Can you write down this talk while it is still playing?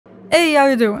Hey, how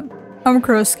you doing? I'm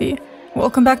Crowzski.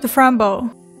 Welcome back to Fran Bow.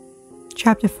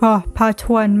 Chapter 4, Part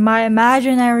 1, My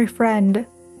Imaginary Friend.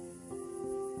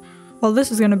 Well,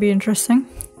 this is gonna be interesting.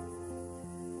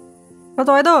 What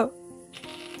do I do?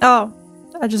 Oh,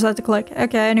 I just had to click.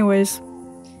 Okay, anyways.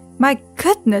 My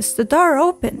goodness, the door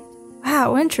opened.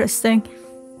 Wow, interesting.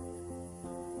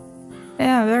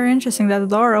 Yeah, very interesting that the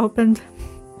door opened.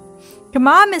 Come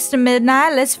on, Mr.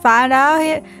 Midnight, let's find out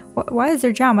here. Why is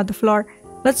there jam on the floor?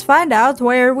 Let's find out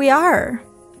where we are.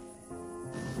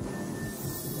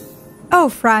 Oh,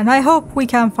 Fran, I hope we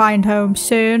can find home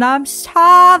soon. I'm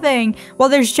starving. Well,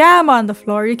 there's jam on the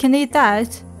floor. You can eat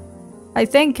that. I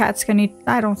think cats can eat.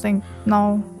 I don't think.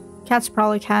 No. Cats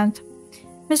probably can't.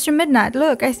 Mr. Midnight,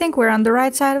 look. I think we're on the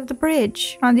right side of the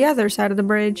bridge. On the other side of the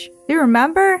bridge. Do you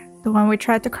remember? The one we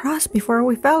tried to cross before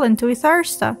we fell into a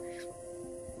thirsta.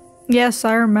 Yes,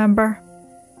 I remember.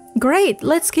 Great.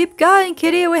 Let's keep going,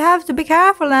 kitty. We have to be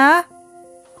careful now.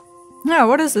 Oh,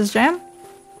 what is this, Jam?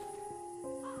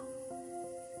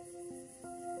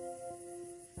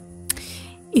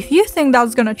 If you think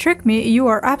that's gonna trick me, you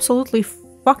are absolutely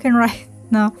fucking right.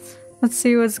 No. Let's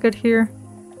see what's good here.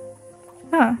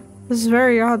 Huh. This is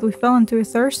very odd. We fell into a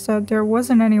thirsta. There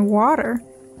wasn't any water.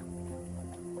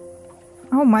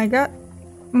 Oh my god.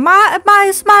 My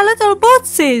little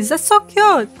bootsies! That's so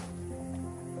cute!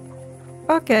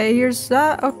 Okay, here's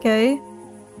that. Okay.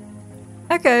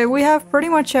 Okay, we have pretty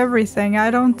much everything. I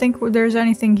don't think there's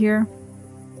anything here.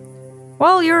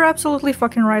 Well, you're absolutely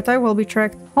fucking right. I will be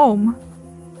tracked home.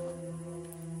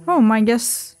 Home, I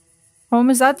guess. Home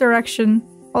is that direction.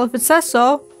 Well, if it says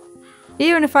so.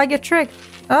 Even if I get tricked.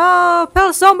 Oh,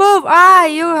 Pills, don't move! Ah,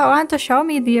 you want to show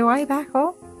me the way back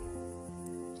home?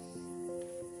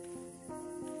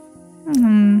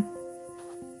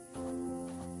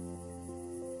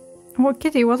 Oh,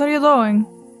 kitty, what are you doing?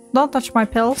 Don't touch my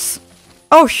pills.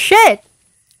 Oh, shit!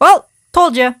 Well,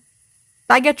 told you.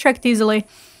 I get tricked easily.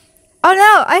 Oh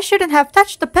no, I shouldn't have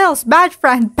touched the pills. Bad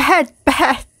friend. Bad,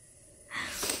 bad.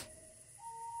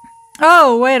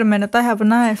 Oh, wait a minute. I have a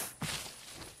knife.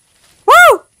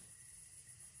 Woo!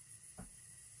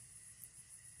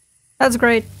 That's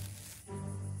great.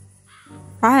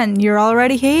 Fran, you're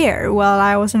already here. Well,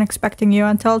 I wasn't expecting you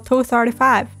until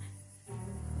 2:35.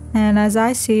 And as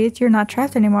I see it, you're not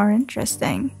trapped anymore.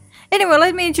 Interesting. Anyway,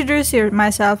 let me introduce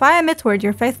myself. I am Itward,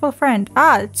 your faithful friend.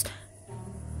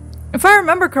 If I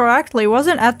remember correctly,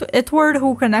 wasn't Itward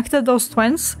who connected those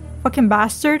twins? Fucking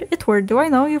bastard. Itward, do I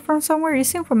know you from somewhere? You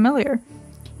seem familiar.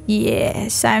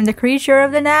 Yes, I'm the creature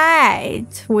of the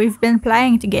night. We've been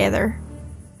playing together.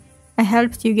 I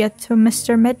helped you get to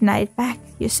Mr. Midnight back,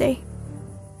 you see.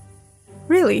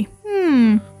 Really?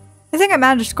 I think I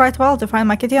managed quite well to find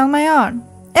my kitty on my own.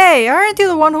 Hey, aren't you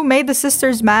the one who made the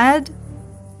sisters mad?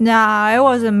 No, it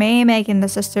wasn't me making the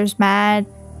sisters mad.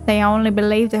 They only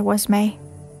believed it was me.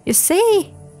 You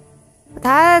see? But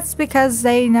that's because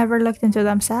they never looked into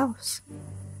themselves.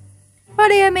 What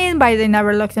do you mean by they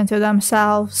never looked into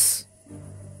themselves?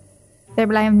 They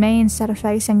blamed me instead of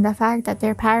facing the fact that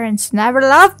their parents never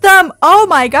loved them! Oh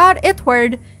my god,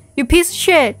 Itward! You piece of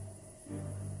shit!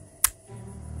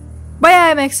 But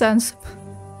yeah, it makes sense.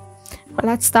 Well,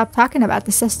 let's stop talking about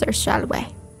the sisters, shall we?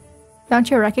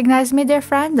 Don't you recognize me, dear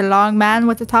friend? The long man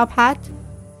with the top hat?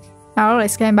 I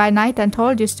always came by night and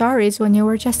told you stories when you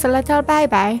were just a little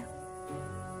baby.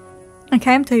 I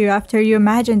came to you after you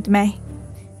imagined me.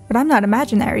 But I'm not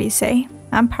imaginary, you see.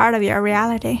 I'm part of your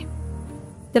reality.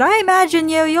 Did I imagine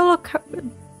you?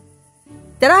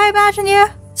 Did I imagine you?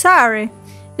 Sorry.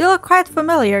 You look quite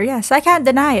familiar, yes, I can't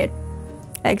deny it.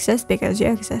 I exist because you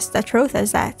exist. The truth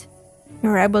is that you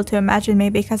were able to imagine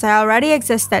me because I already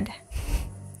existed.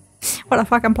 What a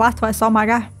fucking plot twist, oh my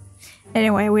god.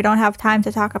 Anyway, we don't have time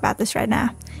to talk about this right now.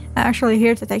 I'm actually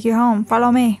here to take you home.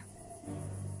 Follow me.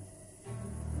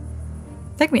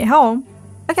 Take me home?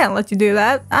 I can't let you do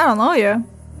that. I don't know you.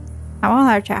 I won't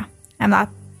hurt you. I'm not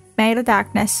made of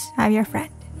darkness. I'm your friend.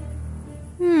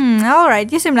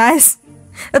 Alright, you seem nice.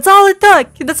 That's all it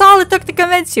took. That's all it took to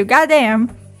convince you.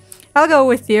 Goddamn. I'll go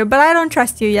with you, but I don't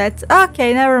trust you yet.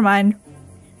 Okay, never mind.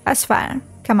 That's fine.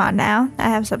 Come on now. I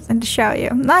have something to show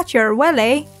you. Not your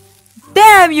willy.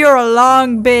 Damn, you're a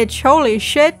long bitch. Holy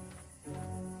shit.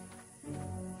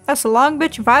 That's a long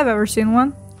bitch if I've ever seen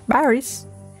one. Berries.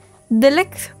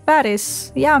 Delict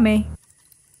berries. Yummy.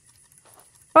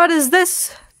 What is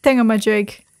this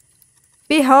thingamajig?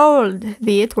 Behold,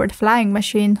 the Itward flying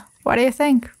machine. What do you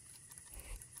think?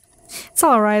 It's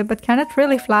alright, but can it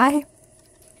really fly?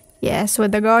 Yes,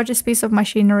 with the gorgeous piece of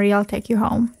machinery, I'll take you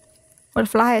home. We'll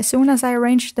fly as soon as I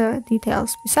arrange the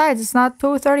details. Besides, it's not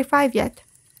 2:35 yet.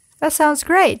 That sounds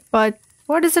great, but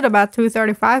What is it about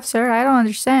 2:35, sir? I don't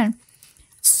understand.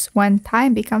 It's when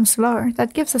time becomes slower.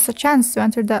 That gives us a chance to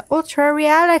enter the ultra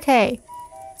reality.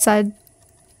 Inside.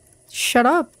 Shut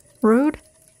up, rude.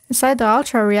 Inside the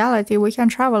ultra reality, we can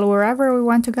travel wherever we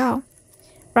want to go.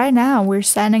 Right now, we're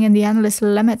standing in the endless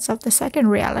limits of the second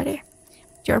reality.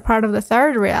 You're part of the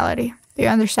third reality. Do you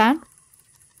understand?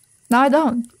 No, I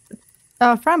don't.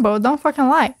 Fran Bow, don't fucking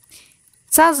lie.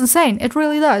 It sounds insane. It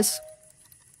really does.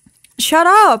 Shut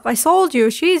up! I told you.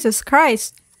 Jesus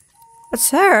Christ. But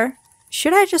sir,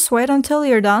 should I just wait until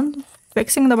you're done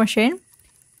fixing the machine?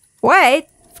 Wait?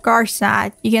 Of course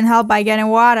not. You can help by getting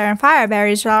water and fire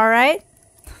berries, alright?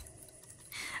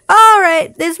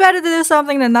 Alright, it's better to do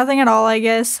something than nothing at all, I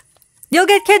guess. You'll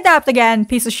get kidnapped again,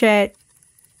 piece of shit.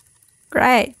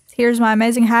 Great. Here's my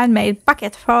amazing handmade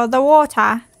bucket for the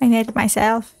water. I made it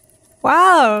myself.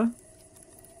 Wow.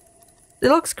 It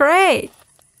looks great.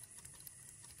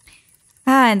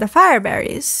 And the fire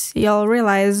berries. You'll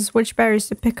realize which berries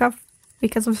to pick up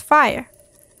because of fire.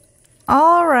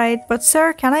 Alright, but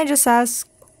sir, can I just ask,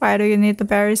 why do you need the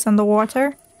berries and the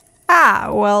water?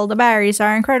 Ah, well, the berries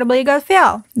are incredibly good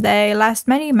fuel. They last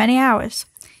many, many hours.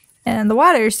 And the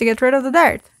water is to get rid of the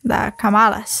dirt, the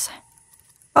kamalas.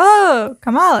 Oh,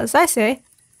 kamalas, I see.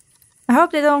 I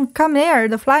hope they don't come near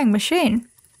the flying machine.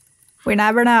 We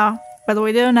never know, but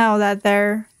we do know that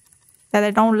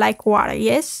they don't like water,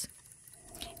 yes?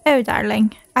 Oh,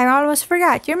 darling, I almost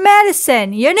forgot. Your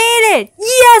medicine! You need it!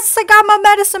 Yes, I got my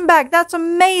medicine back! That's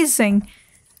amazing!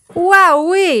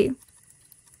 Wowee!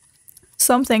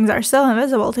 Some things are still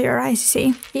invisible to your eyes,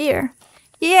 you see. Here.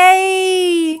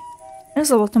 Yay!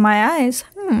 Invisible to my eyes.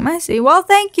 I see. Well,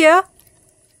 thank you!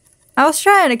 I was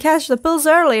trying to catch the pills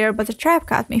earlier, but the trap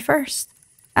caught me first.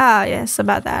 Ah, yes,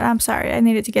 about that. I'm sorry. I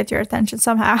needed to get your attention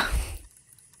somehow.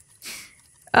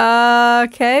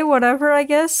 Okay, whatever, I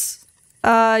guess.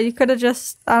 You could have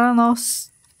just, I don't know,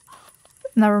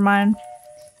 never mind.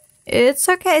 It's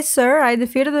okay, sir. I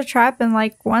defeated the trap in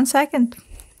like 1 second.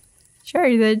 Sure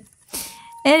you did.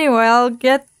 Anyway, I'll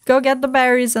go get the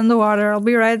berries and the water. I'll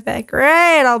be right back.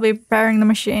 Great, I'll be preparing the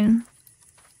machine.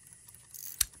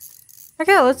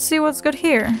 Okay, let's see what's good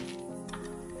here.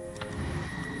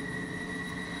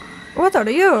 What are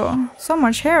you? So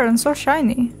much hair and so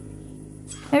shiny.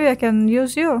 Maybe I can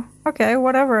use you. Okay,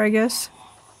 whatever, I guess.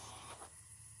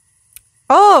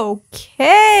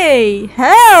 Okay!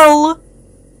 Hell!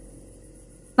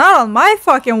 Not on my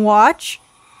fucking watch!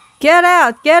 Get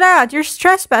out! Get out! You're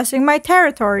trespassing my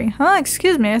territory! Huh?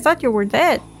 Excuse me, I thought you were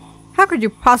dead. How could you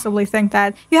possibly think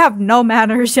that? You have no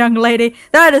manners, young lady.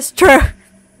 That is true!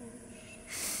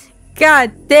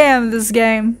 God damn this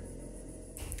game.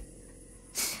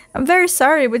 I'm very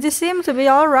sorry, but you seem to be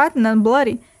all rotten and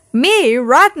bloody. Me?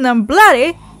 Rotten and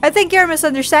bloody? I think you're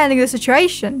misunderstanding the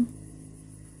situation.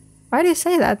 Why do you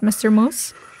say that, Mr.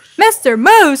 Moose? Mr.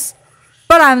 Moose?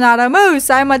 But I'm not a moose,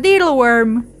 I'm a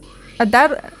deedleworm. A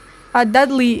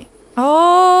deadly...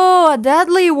 Oh, a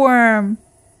deadly worm.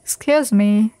 Excuse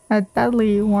me, a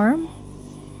deadly worm?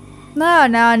 No,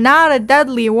 not a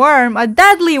deadly worm, a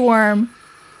deadly worm.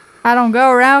 I don't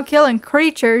go around killing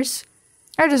creatures.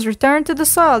 I just return to the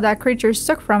soil that creatures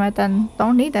took from it and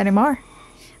don't need anymore.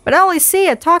 But I only see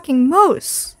a talking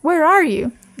moose. Where are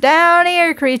you? Down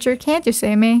here, creature. Can't you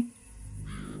see me?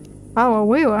 Oh,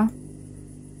 we were.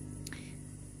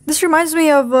 This reminds me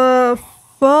of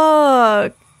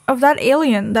fuck, of that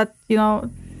alien that, you know,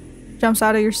 jumps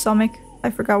out of your stomach.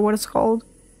 I forgot what it's called.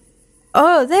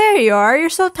 Oh, there you are. You're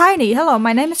so tiny. Hello,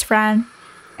 my name is Fran.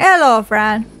 Hello,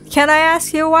 Fran. Can I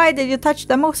ask you, why did you touch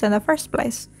the moose in the first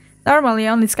place? Normally,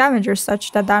 only scavengers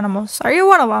touch dead animals. Are you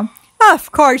one of them?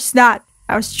 Of course not.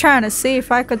 I was trying to see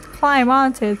if I could climb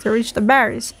onto it to reach the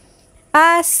berries.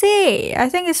 I see. I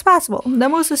think it's possible. The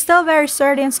moose is still very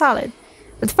sturdy and solid.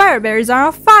 But fire berries are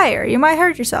on fire. You might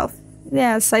hurt yourself.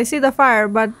 Yes, I see the fire,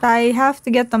 but I have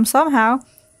to get them somehow.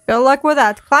 Good luck with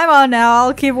that. Climb on now.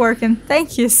 I'll keep working.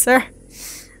 Thank you, sir.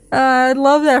 I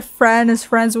love that Fran is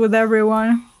friends with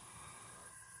everyone.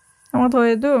 And what do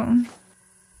I do?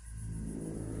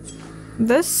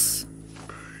 This?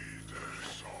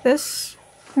 This?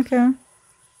 Okay.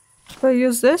 Should I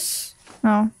use this?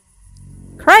 No.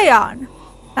 Crayon!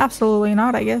 Absolutely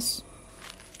not, I guess.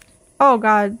 Oh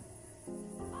god.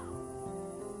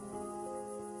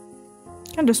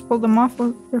 You can just pull them off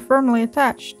when they're firmly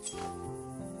attached.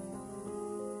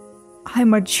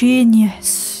 I'm a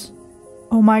genius.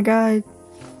 Oh my god.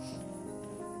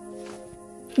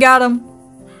 Got him.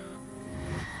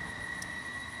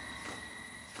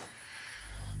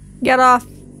 Get off.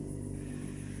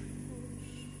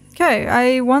 Okay,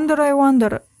 I wonder.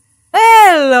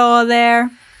 Hello there.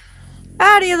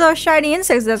 How do you those shiny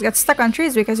insects that get stuck on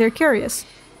trees because you're curious?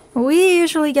 We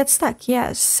usually get stuck,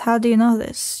 yes. How do you know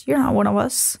this? You're not one of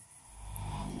us.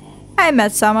 I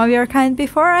met some of your kind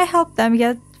before. I helped them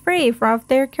get free from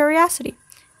their curiosity.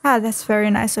 Ah, that's very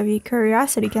nice of you.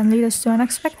 Curiosity can lead us to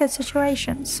unexpected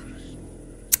situations.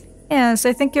 Yes,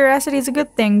 I think curiosity is a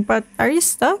good thing, but are you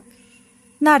stuck?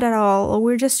 Not at all.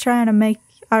 We're just trying to make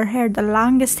our hair the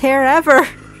longest hair ever.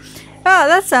 Oh,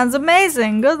 that sounds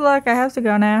amazing. Good luck. I have to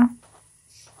go now.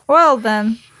 Well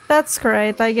then, that's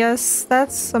great, I guess.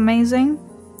 That's amazing.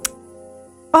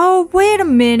 Oh, wait a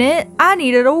minute. I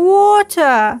needed a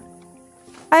water.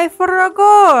 I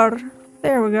forgot.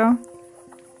 There we go.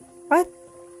 What?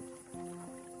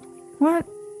 What?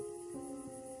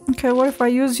 Okay, what if I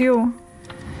use you?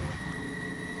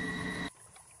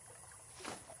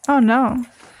 Oh no.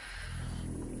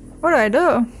 What do I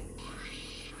do?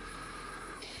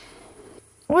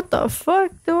 What the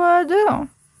fuck do I do?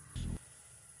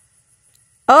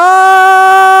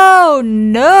 Oh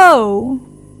no!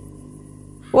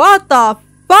 What the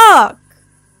fuck?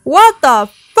 What the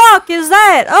fuck is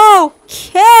that?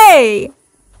 Okay!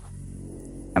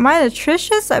 Am I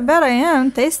nutritious? I bet I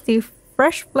am. Tasty,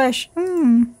 fresh flesh.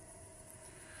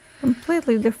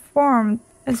 Completely deformed,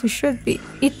 as you should be.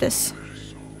 Eat this.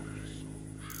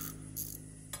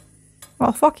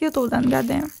 Well, fuck you too then,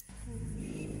 goddamn.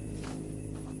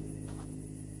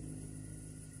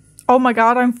 Oh my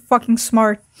god, I'm fucking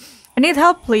smart. I need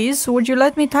help, please. Would you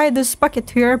let me tie this bucket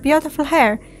to your beautiful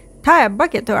hair? Tie a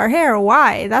bucket to our hair?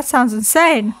 Why? That sounds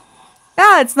insane.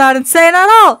 Ah, it's not insane at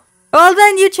all. Well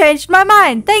then, you changed my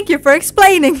mind. Thank you for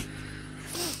explaining.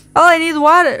 Oh, I need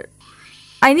water.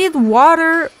 I need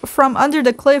water from under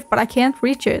the cliff, but I can't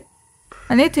reach it.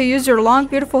 I need to use your long,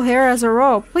 beautiful hair as a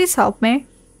rope. Please help me.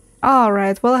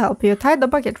 Alright, we'll help you. Tie the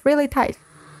bucket really tight.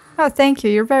 Oh, thank you.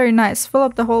 You're very nice. Fill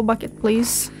up the whole bucket,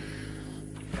 please.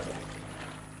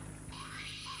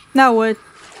 Now what?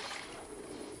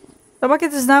 The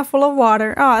bucket is now full of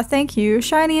water. Ah, thank you.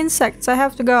 Shiny insects. I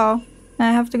have to go.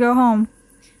 I have to go home.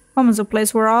 Home is a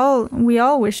place where we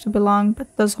all wish to belong,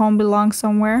 but does home belong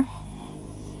somewhere?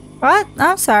 What?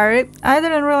 I'm sorry. I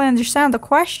didn't really understand the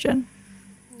question.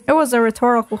 It was a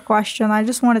rhetorical question. I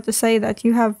just wanted to say that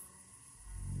you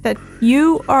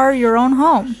are your own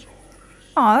home.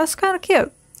 Aw, that's kind of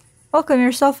cute. Welcome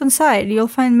yourself inside. You'll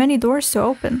find many doors to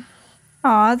open.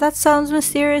 Aw, that sounds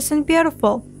mysterious and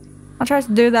beautiful. I'll try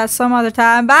to do that some other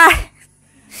time. Bye!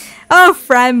 Oh,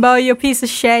 Fran Bow, you piece of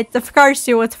shit. Of course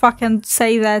you would fucking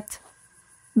say that.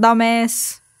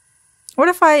 Dumbass. What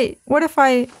if I...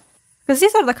 Because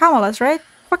these are the Kamalas, right?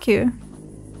 Fuck you.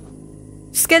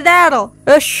 Skedaddle!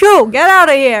 Shoo! Get out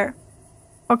of here!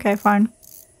 Okay, fine.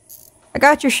 I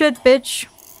got your shit, bitch.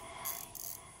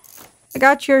 I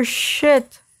got your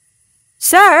shit.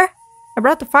 Sir! I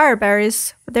brought the fire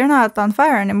berries, but they're not on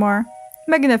fire anymore.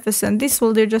 Magnificent. These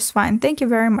will do just fine. Thank you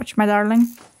very much, my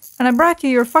darling. And I brought you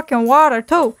your fucking water,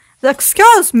 too.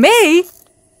 Excuse me!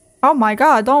 Oh my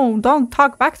god, don't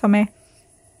talk back to me.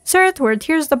 Sir Edward,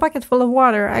 here's the bucket full of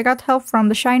water. I got help from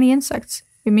the shiny insects.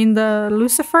 You mean the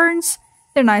luciferns?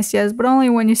 They're nice, yes, but only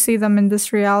when you see them in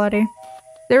this reality.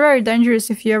 They're very dangerous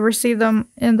if you ever see them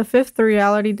in the fifth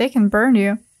reality. They can burn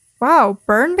you. Wow,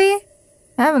 burn me?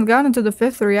 I haven't gone into the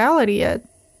fifth reality yet.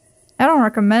 I don't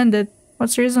recommend it.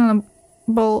 What's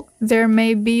reasonable there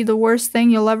may be the worst thing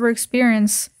you'll ever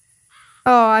experience.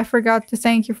 Oh, I forgot to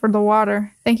thank you for the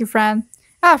water. Thank you, Fran.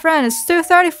 Ah, Fran, it's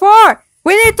 2:34!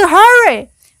 We need to hurry!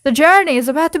 The journey is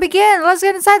about to begin! Let's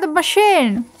get inside the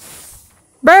machine!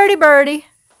 Birdie, birdie.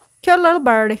 Cute little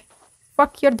birdie.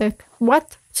 Fuck your dick.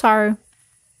 What? Sorry.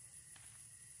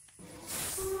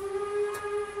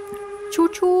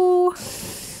 Choo-choo!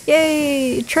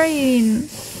 Yay! Train!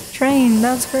 Train,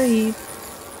 that's great.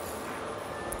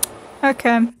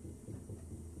 Okay.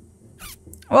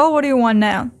 Well, what do you want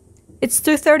now? It's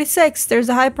 2:36. There's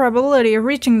a high probability of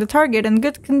reaching the target in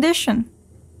good condition.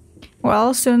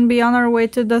 Well, soon be on our way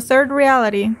to the third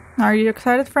reality. Are you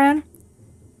excited, Fran?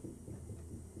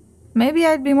 Maybe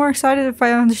I'd be more excited if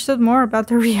I understood more about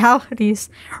the realities.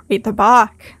 Read the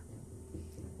book.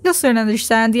 You'll soon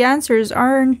understand. The answers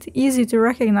aren't easy to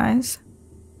recognize.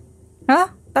 Huh?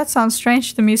 That sounds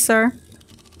strange to me, sir.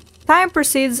 Time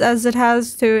proceeds as it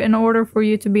has to in order for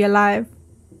you to be alive.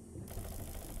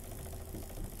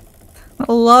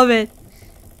 I love it.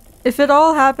 If it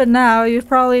all happened now, you'd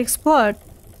probably explode.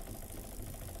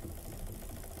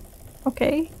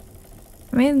 Okay.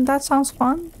 I mean, that sounds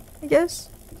fun, I guess.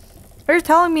 Are you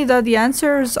telling me that the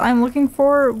answers I'm looking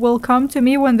for will come to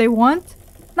me when they want?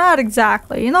 Not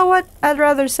exactly. You know what? I'd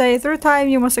rather say through time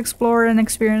you must explore and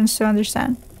experience to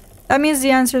understand. That means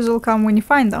the answers will come when you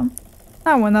find them.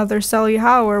 Not when others tell you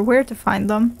how or where to find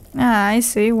them. Ah, I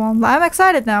see. Well, I'm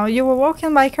excited now. You were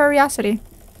woken by curiosity.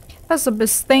 That's the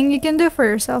best thing you can do for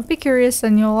yourself. Be curious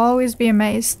and you'll always be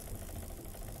amazed.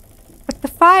 But the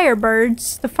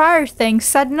firebirds, the fire things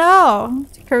said no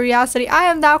to curiosity. I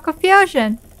am now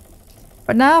confusion.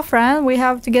 But now, Fran, we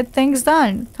have to get things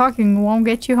done. Talking won't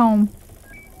get you home.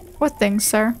 What things,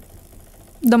 sir?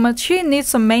 The machine needs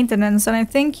some maintenance and I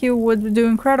think you would do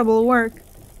incredible work.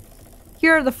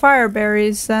 Here are the fire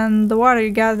berries and the water you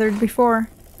gathered before.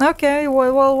 Okay,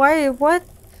 well, why, what?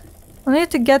 You'll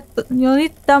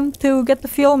need them to get the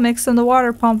fuel mix and the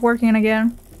water pump working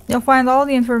again. You'll find all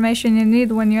the information you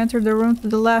need when you enter the room to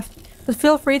the left, but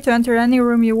feel free to enter any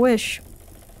room you wish.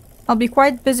 I'll be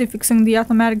quite busy fixing the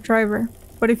automatic driver,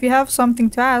 but if you have something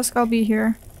to ask, I'll be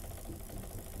here.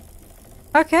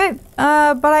 Okay,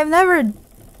 but I've never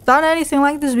done anything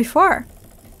like this before.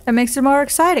 That makes it more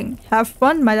exciting. Have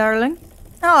fun, my darling.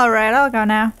 Alright, I'll go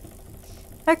now.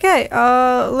 Okay,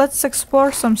 let's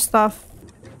explore some stuff.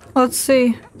 Let's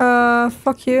see.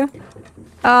 Fuck you.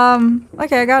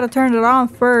 Okay, I gotta turn it on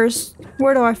first.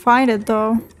 Where do I find it,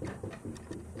 though?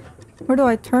 Where do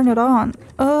I turn it on?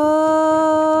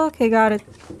 Okay, got it.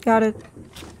 Got it.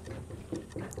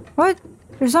 What?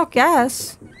 There's no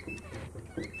gas.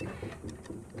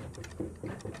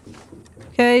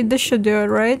 Okay, this should do it,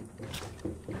 right?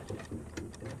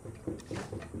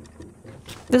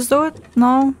 This do it?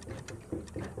 No.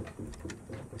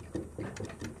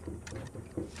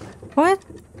 What?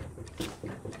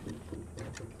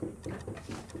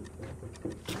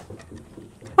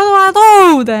 What do I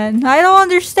do then? I don't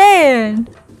understand.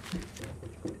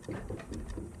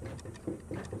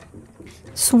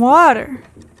 It's water.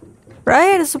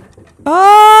 Right? It's a...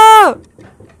 Oh!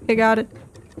 Okay, got it.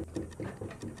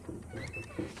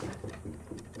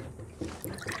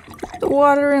 The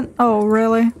water in... Oh,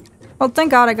 really? Well,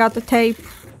 thank God I got the tape.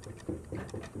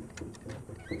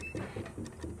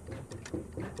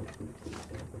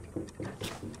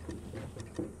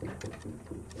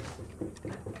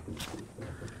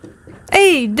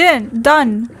 Hey,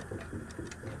 done.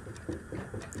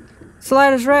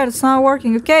 Slide is red, it's not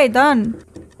working. Okay, done.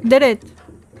 Did it.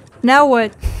 Now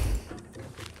what?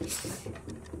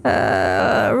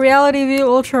 Reality view,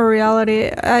 ultra reality.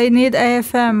 I need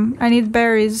AFM. I need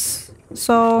berries.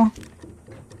 So...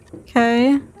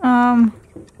 Okay,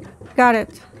 got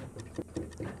it.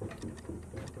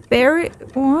 Berry?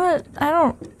 What?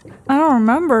 I don't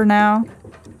remember now.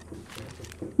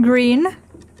 Green?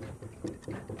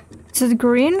 Is it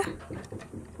green?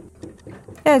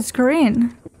 Yeah, it's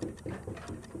green.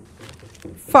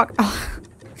 Fuck. I'll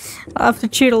have to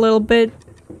cheat a little bit.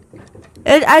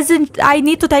 As in, I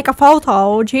need to take a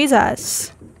photo.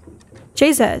 Jesus.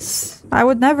 Jesus. I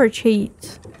would never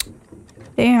cheat.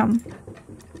 Damn.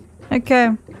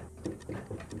 Okay.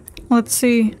 Let's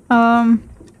see. Oh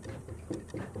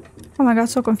my god,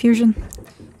 so confusion.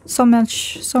 So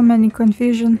many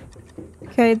confusion.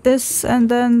 Okay, this and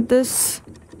then this.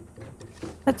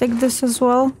 I take this as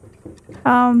well.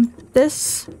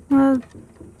 This.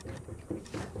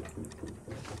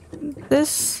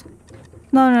 This.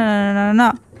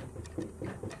 No.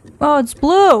 Oh, it's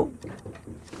blue.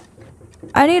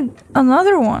 I need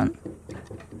another one.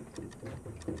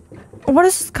 What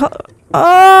is it called?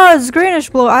 Oh, it's greenish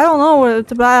blue. I don't know what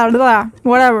it's about.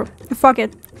 Whatever. Fuck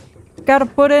it. Gotta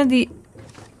put in the...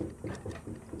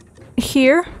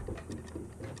 Here.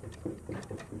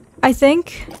 I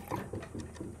think.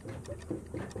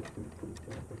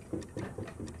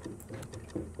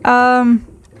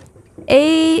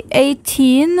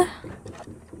 A18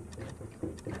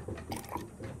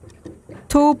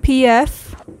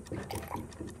 2PF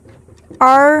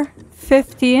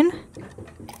R15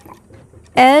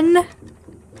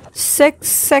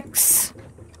 N66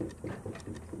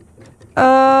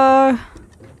 I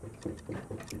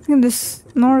think this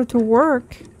in order to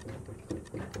work.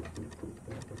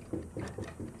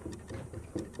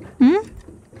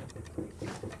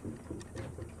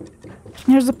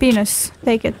 Here's the penis.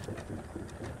 Take it.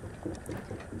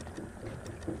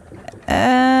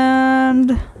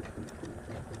 And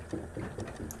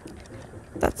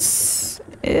that's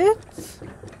it.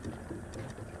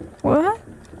 What?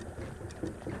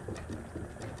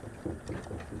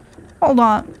 Hold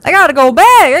on. I gotta go back.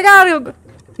 I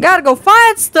gotta go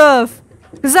find stuff.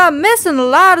 Cause I'm missing a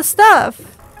lot of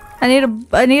stuff. I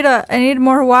need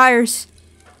more wires.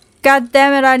 God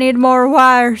damn it, I need more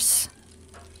wires.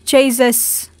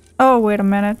 Jesus. Oh, wait a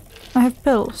minute. I have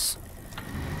pills.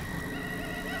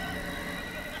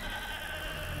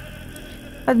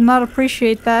 I did not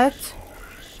appreciate that.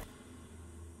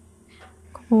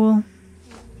 Cool.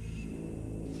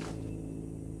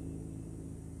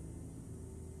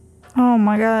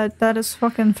 my god, that is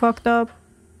fucking fucked up.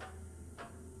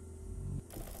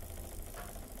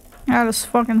 That is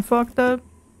fucking fucked up.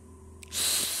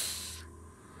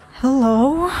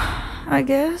 Hello, I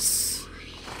guess.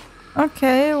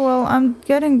 Okay, well, I'm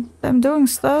doing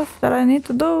stuff that I need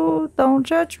to do. Don't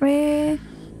judge me.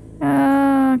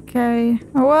 Okay.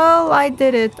 Well, I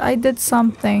did it. I did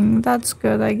something. That's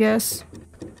good, I guess.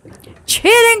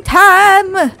 Cheating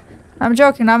time! I'm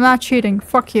joking, I'm not cheating.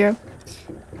 Fuck you.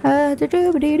 Fuck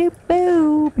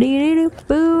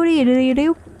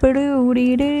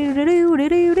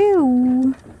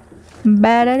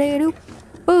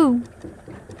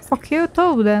you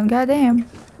too then, goddamn.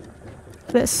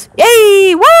 This.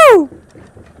 Yay! Woo!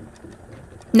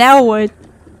 Now what?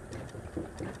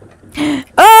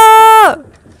 Oh!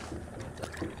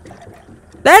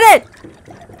 Did it!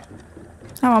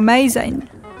 How amazing.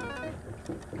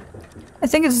 I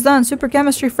think it's done. Super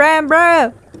chemistry, Fran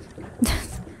Bow.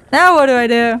 Now what do I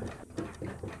do?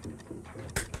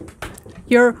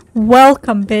 You're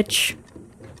welcome, bitch.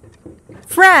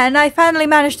 Fran, I finally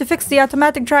managed to fix the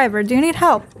automatic driver. Do you need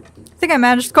help? I think I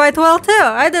managed quite well too.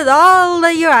 I did all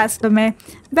that you asked of me.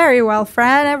 Very well,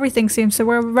 Fran. Everything seems to be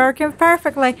working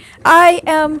perfectly. I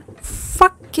am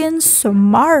fucking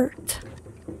smart.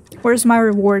 Where's my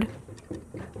reward?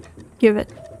 Give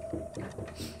it.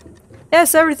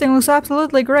 Yes, everything looks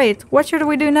absolutely great. What should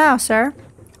we do now, sir?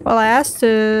 Well, I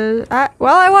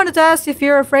wanted to ask if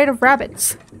you're afraid of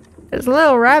rabbits. There's a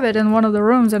little rabbit in one of the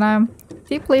rooms and I'm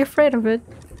deeply afraid of it.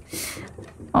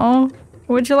 Oh,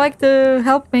 would you like to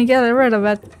help me get rid of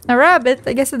it? A rabbit?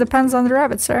 I guess it depends on the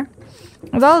rabbit, sir.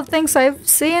 With all the things I've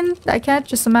seen, I can't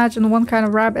just imagine one kind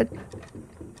of rabbit.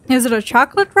 Is it a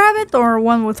chocolate rabbit or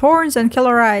one with horns and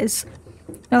killer eyes?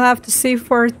 You'll have to see it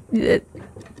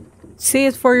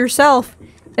for yourself.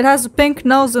 It has a pink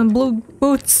nose and blue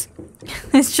boots.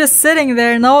 It's just sitting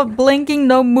there, no blinking,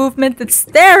 no movement. It's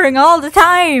staring all the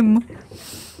time.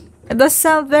 It does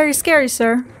sound very scary,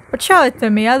 sir. But show it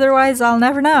to me, otherwise I'll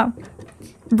never know.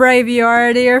 Brave you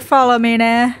are, dear. Follow me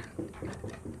now.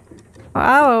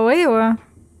 Wow, we were.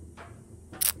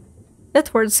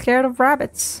 Edward's scared of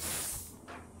rabbits.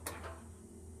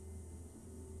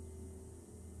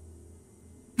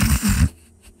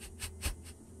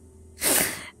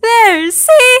 There,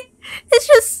 see? It's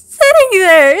just sitting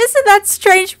there. Isn't that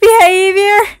strange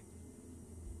behavior?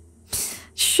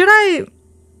 Should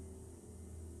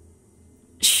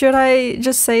I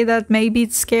just say that maybe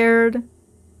it's scared?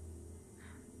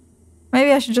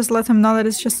 Maybe I should just let him know that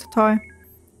it's just a toy.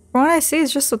 From what I see,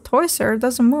 it's just a toy, sir. It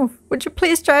doesn't move. Would you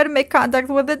please try to make contact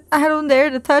with it? I don't dare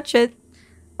to touch it.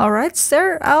 Alright,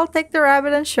 sir. I'll take the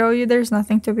rabbit and show you there's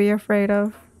nothing to be afraid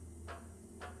of.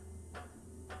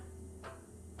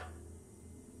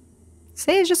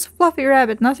 See, it's just a fluffy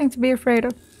rabbit. Nothing to be afraid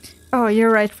of. Oh,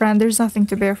 you're right, friend. There's nothing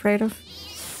to be afraid of.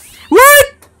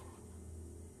 What?!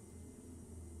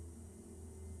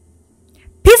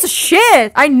 Piece of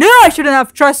shit! I knew I shouldn't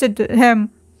have trusted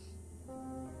him.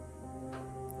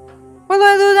 What do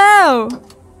I do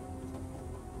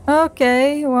now?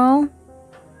 Okay, well.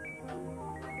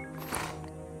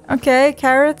 Okay,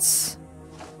 carrots.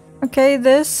 Okay,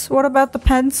 this. What about the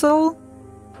pencil?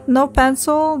 No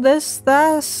pencil. This,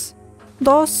 das.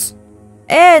 Dos.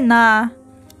 Nah.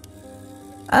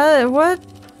 What?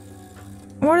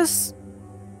 What is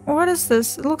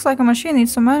this? It looks like a machine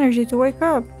needs some energy to wake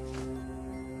up.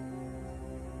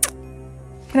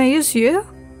 Can I use you?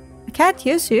 I can't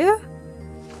use you?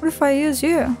 What if I use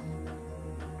you?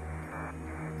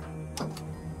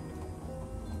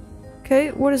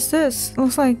 Okay, what is this? It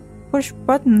looks like push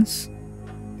buttons.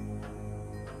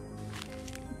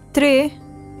 3.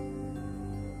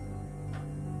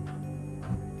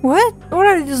 What? What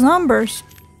are these numbers?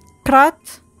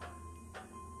 Krat.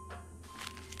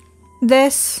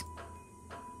 Des.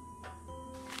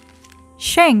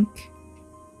 Schenk.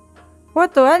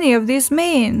 What do any of these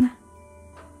mean?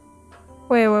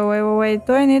 Wait.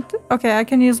 Do I need to? Okay, I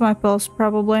can use my pills,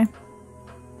 probably.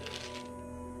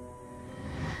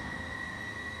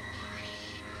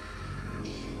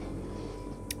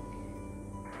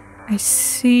 I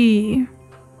see.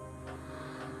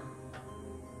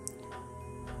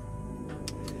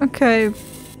 Okay,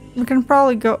 we can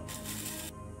probably go.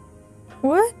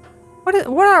 What?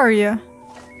 What are you?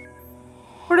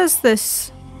 What is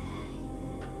this?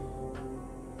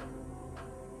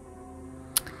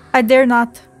 I dare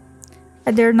not.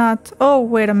 I dare not. Oh,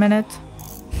 wait a minute.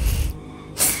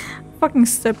 Fucking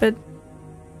stupid.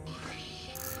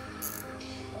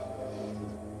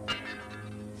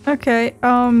 Okay,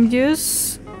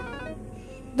 use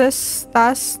this,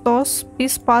 das, dos,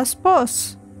 bis, pas,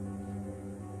 pos.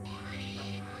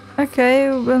 Okay,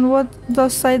 and what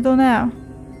does I do now?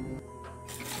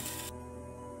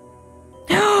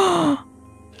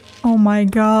 Oh my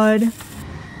god.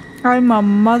 I'm a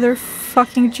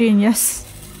motherfucking genius.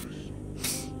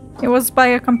 It was by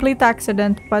a complete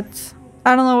accident, but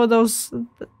I don't know what those...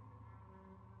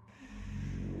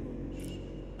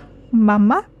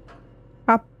 Mama?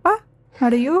 Papa?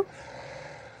 Are you?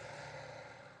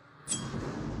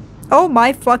 Oh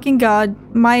my fucking god.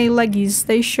 My leggies,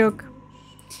 they shook.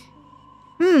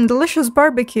 Delicious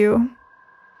barbecue.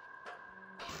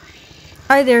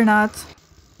 I dare not.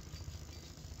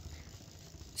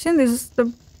 Seeing this,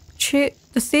 the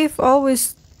thief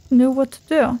always knew what to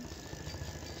do.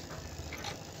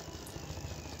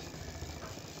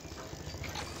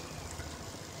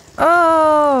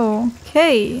 Oh,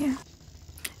 okay.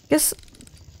 Guess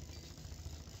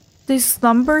these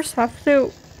numbers have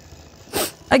to...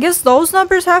 I guess those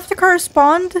numbers have to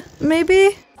correspond,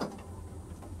 maybe?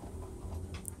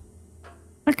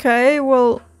 Okay,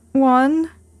 well, 1.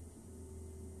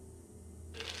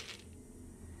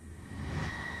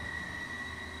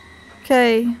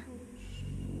 Okay.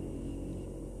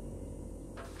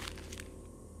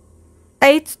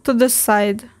 8 to this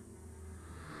side.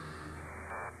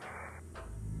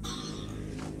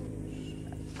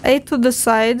 8 to the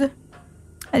side.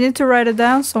 I need to write it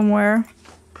down somewhere.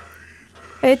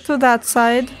 8 to that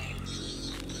side.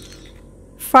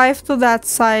 5 to that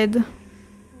side.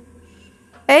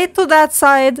 8 to that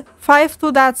side. 5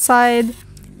 to that side.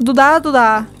 Duda,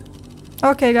 duda.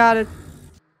 Okay, got it.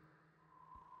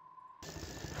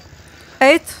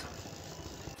 8.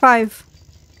 5.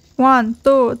 1,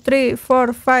 2, 3,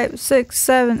 4, 5, 6,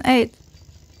 7, 8.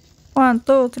 1,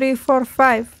 2, 3, 4,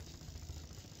 5.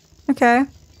 Okay.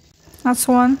 That's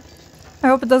 1. I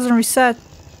hope it doesn't reset.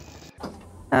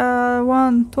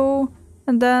 1, 2,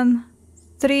 and then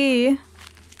 3,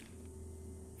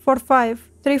 4, 5.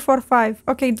 3, 4, 5.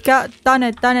 Okay, done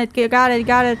it. Got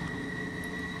it.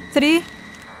 3,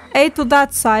 8 to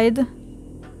that side.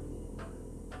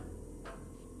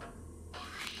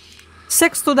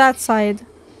 6 to that side.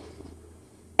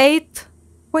 8.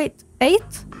 Wait,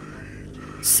 8?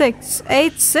 6.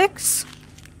 8, 6?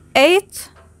 8?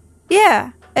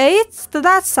 Yeah, 8 to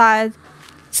that side.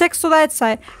 6 to that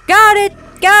side. Got it!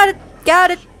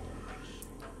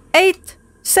 8,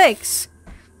 6.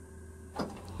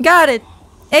 Got it.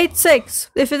 8, 6.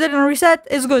 If it didn't reset,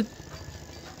 it's good.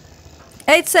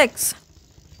 8, 6.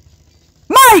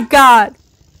 My god!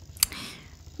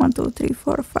 1, 2, 3,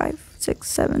 4, 5, 6,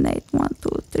 7, 8. 1,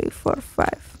 2, 3, 4,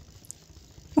 5.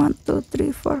 1, 2,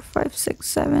 3, 4, 5, 6,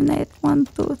 7, 8. 1,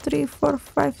 2, 3, 4,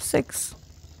 5, 6.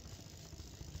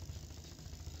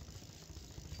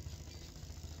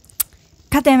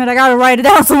 God damn it, I gotta write it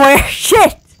down somewhere.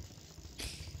 Shit,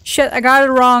 I got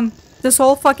it wrong this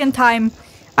whole fucking time.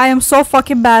 I am so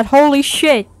fucking bad. Holy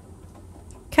shit.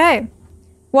 Okay.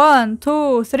 1,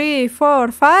 2, 3,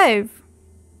 4, 5.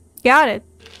 Got it.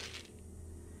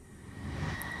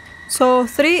 So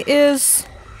 3 is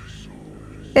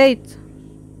 8.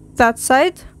 That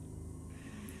side.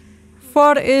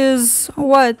 4 is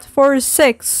what? 4 is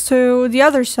 6 to the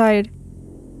other side.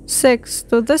 6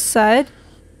 to this side.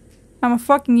 I'm a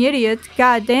fucking idiot.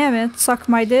 God damn it. Suck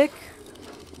my dick.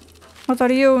 What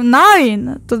are you?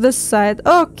 9 to this side.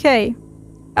 Okay.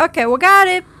 Okay, well got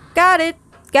it.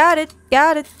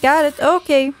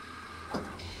 Okay.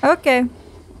 Okay.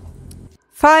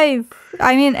 5.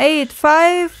 I mean 8.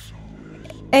 5.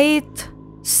 8.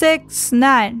 6.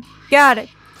 9. Got it.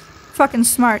 Fucking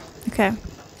smart. Okay.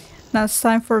 Now it's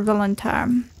time for villain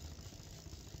time.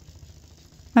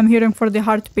 I'm hearing for the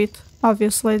heartbeat.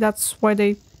 Obviously, that's why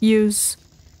they use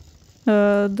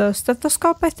the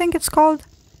stethoscope, I think it's called.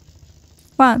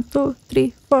 1, 2,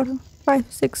 3, 4, 5,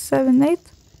 6, 7, 8.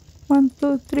 1,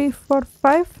 2, 3, 4,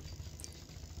 5.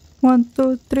 1,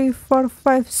 2, 3, 4,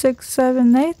 5, 6,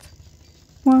 7, 8.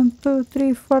 1, 2,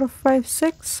 3, 4, 5,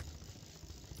 6.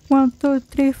 1, 2,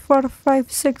 3, 4,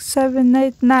 5, 6, 7,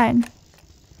 8, 9.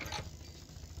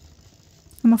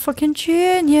 I'm a fucking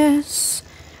genius.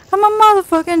 I'm a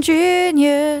motherfucking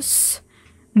genius.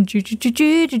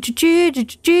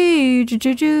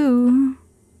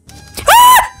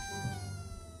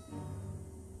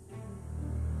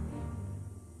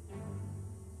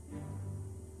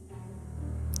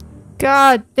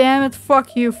 God damn it,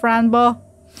 fuck you, Fran Bow.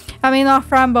 I mean, not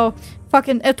Fran Bow.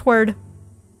 Fucking Itward.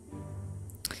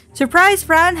 Surprise,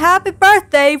 Fran! Happy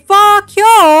birthday! Fuck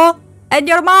you! And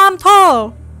your mom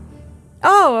too!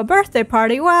 Oh, a birthday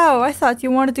party. Wow, I thought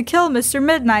you wanted to kill Mr.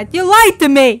 Midnight. You lied to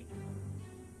me!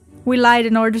 We lied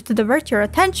in order to divert your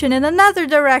attention in another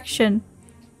direction.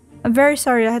 I'm very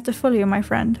sorry I had to fool you, my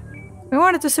friend. We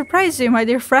wanted to surprise you, my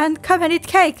dear friend. Come and eat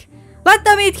cake. Let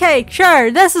them eat cake! Sure,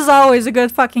 this is always a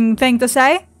good fucking thing to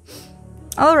say.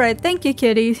 Alright, thank you,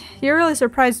 kitty. You really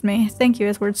surprised me. Thank you,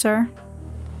 Edward, sir.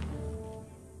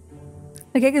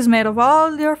 The cake is made of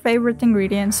all your favorite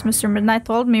ingredients. Mr. Midnight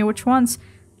told me which ones.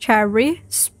 Cherry,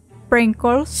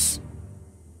 sprinkles.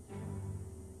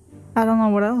 I don't know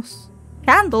what else.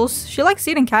 Candles? She likes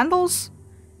eating candles?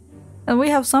 And we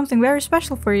have something very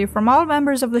special for you from all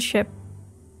members of the ship.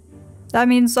 That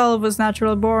means all of us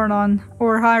naturally born on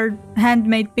or hard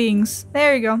handmade beings.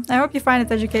 There you go. I hope you find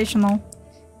it educational.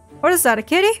 What is that, a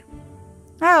kitty?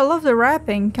 Oh, I love the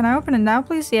wrapping. Can I open it now,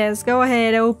 please? Yes, go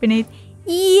ahead, open it.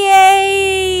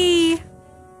 Yay!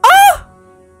 Oh!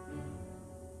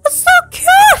 That's so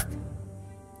cute!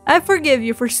 I forgive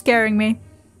you for scaring me.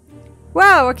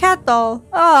 Wow, a cat doll.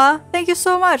 Aw, thank you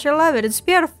so much. I love it. It's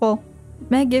beautiful.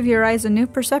 It may give your eyes a new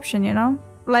perception, you know?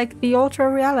 Like the ultra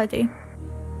reality.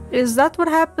 Is that what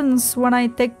happens when I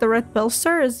take the red pill,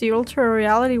 sir? Is the ultra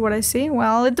reality what I see?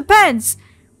 Well, it depends.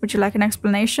 Would you like an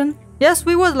explanation? Yes,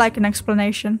 we would like an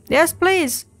explanation. Yes,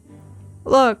 please.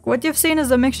 Look, what you've seen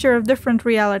is a mixture of different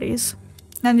realities.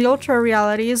 And the ultra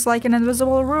reality is like an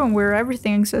invisible room where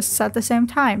everything exists at the same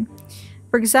time.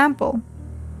 For example,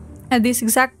 at these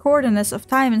exact coordinates of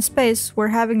time and space, we're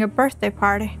having a birthday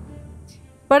party.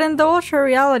 But in the ultra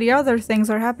reality, other things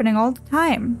are happening all the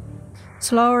time.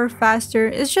 Slower, faster,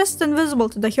 it's just invisible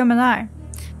to the human eye.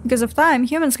 Because of time,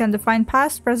 humans can define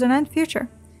past, present, and future.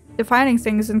 Defining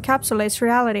things encapsulates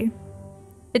reality.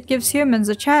 It gives humans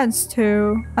a chance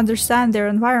to understand their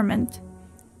environment.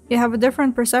 You have a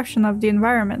different perception of the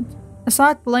environment. It's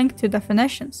not linked to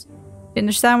definitions. You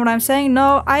understand what I'm saying?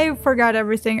 No, I forgot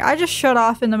everything. I just shut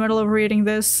off in the middle of reading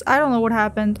this. I don't know what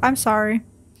happened. I'm sorry.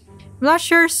 I'm not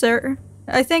sure, sir.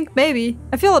 I think maybe.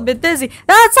 I feel a bit dizzy.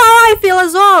 That's how I feel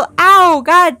as well! Ow!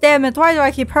 God damn it, why do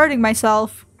I keep hurting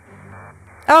myself?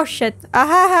 Oh shit. Ah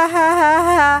ha ha ha ha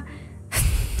ha.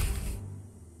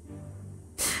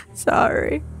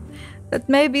 Sorry. That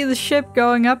may be the ship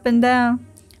going up and down.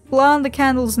 Blow on the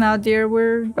candles now, dear.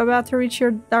 We're about to reach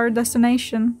our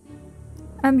destination.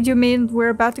 You mean we're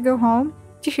about to go home?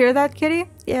 Did you hear that, kitty?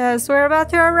 Yes, we're about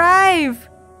to arrive!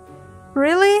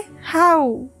 Really?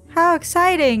 How? How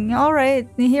exciting! Alright,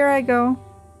 here I go.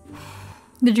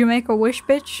 Did you make a wish,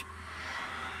 bitch?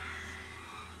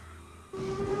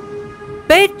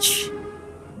 Bitch!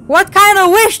 What kind of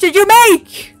wish did you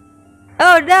make?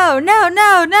 Oh no, no,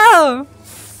 no, no!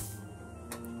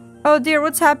 Oh dear,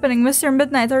 what's happening? Mr.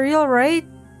 Midnight, are you alright?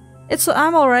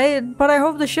 I'm alright, but I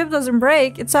hope the ship doesn't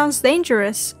break. It sounds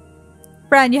dangerous.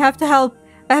 Fran, you have to help.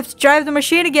 I have to drive the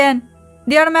machine again.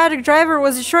 The automatic driver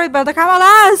was destroyed by the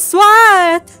Kamalas!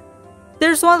 What?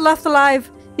 There's one left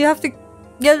alive. You have to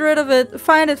get rid of it.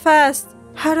 Find it fast.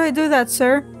 How do I do that,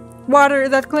 sir? Water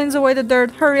that cleans away the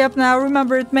dirt. Hurry up now.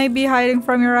 Remember, it may be hiding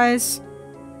from your eyes.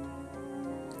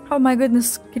 Oh my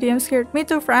goodness, kitty, I'm scared. Me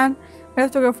too, Fran. We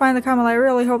have to go find the Kamala. I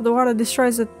really hope the water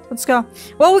destroys it. Let's go.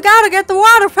 Well, we gotta get the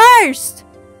water first!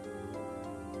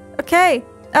 Okay.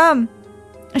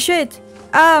 Shit.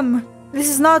 This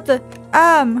is not the...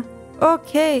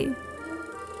 Okay.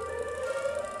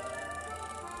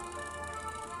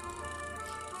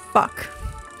 Fuck.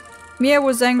 Mia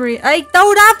was angry. I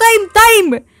don't have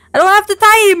time! I don't have the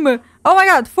time! Oh my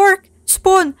god. Fork,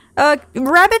 spoon,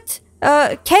 rabbit,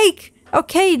 cake.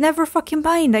 Okay, never fucking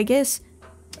mind, I guess.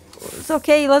 It's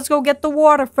okay, let's go get the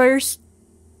water first.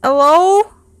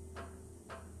 Hello?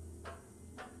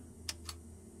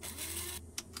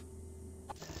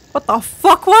 What the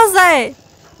fuck was that?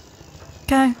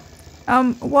 Okay.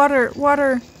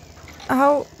 Water.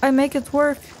 How I make it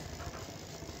work?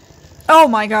 Oh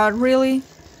my god, really?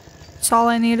 That's all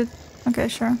I needed? Okay,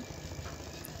 sure.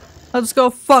 Let's go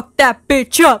fuck that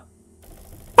bitch up!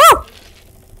 Woo!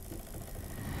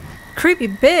 Creepy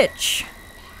bitch.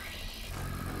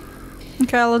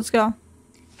 Okay, let's go.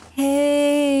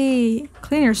 Hey!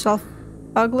 Clean yourself,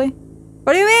 ugly.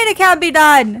 What do you mean it can't be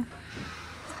done?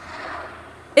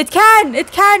 It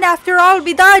can after all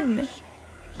be done!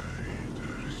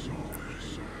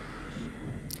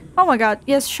 Oh my god,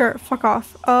 yes, sure, fuck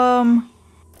off.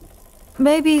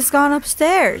 Maybe he's gone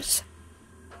upstairs.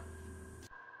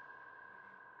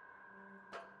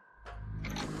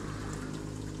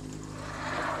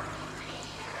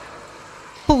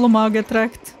 Pullemaga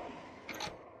trakt.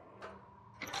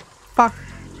 Fuck.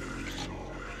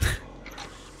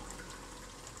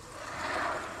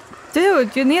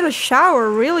 Dude, you need a shower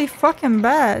really fucking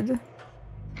bad.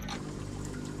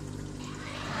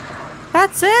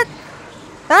 That's it?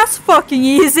 That's fucking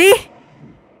easy!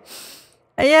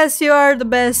 Yes, you are the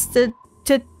best.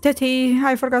 Titty.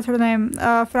 I forgot her name.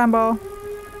 Fran Bow.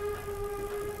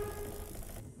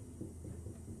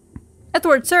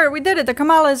 Edward, sir, we did it. The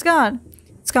Kamala is gone.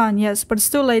 It's gone, yes, but it's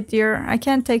too late, dear. I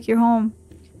can't take you home.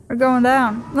 We're going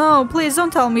down. No, please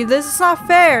don't tell me this. It's not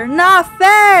fair. Not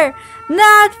fair!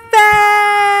 Not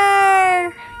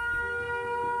fair!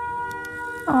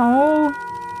 Oh.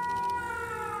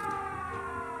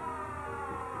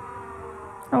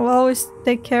 I will always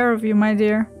take care of you, my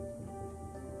dear.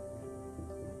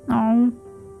 Oh.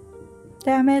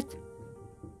 Damn it.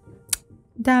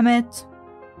 Damn it.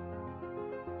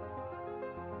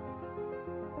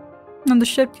 And the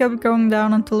ship kept going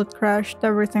down until it crashed.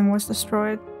 Everything was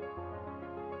destroyed.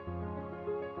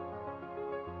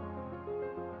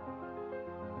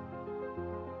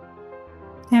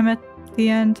 Damn it. The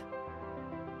end.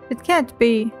 It can't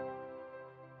be.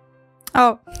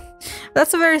 Oh.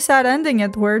 That's a very sad ending,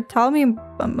 Edward. Tell me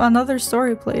another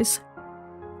story, please.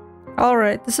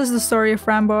 Alright, this is the story of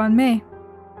Fran Bow and me.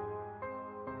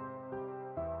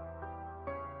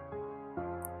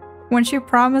 When she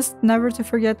promised never to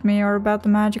forget me or about the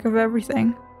magic of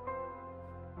everything.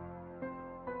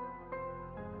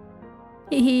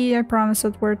 Hehe, I promise,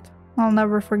 Edward. I'll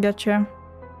never forget you.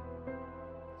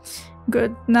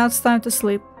 Good, now it's time to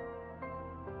sleep.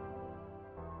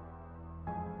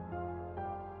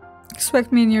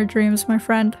 Expect me in your dreams, my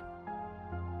friend.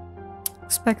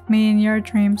 Expect me in your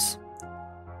dreams.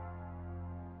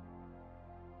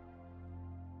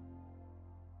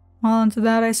 Well, and to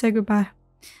that I say goodbye.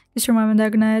 Kiss your mom and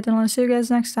dad good night, and I'll see you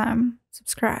guys next time.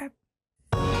 Subscribe.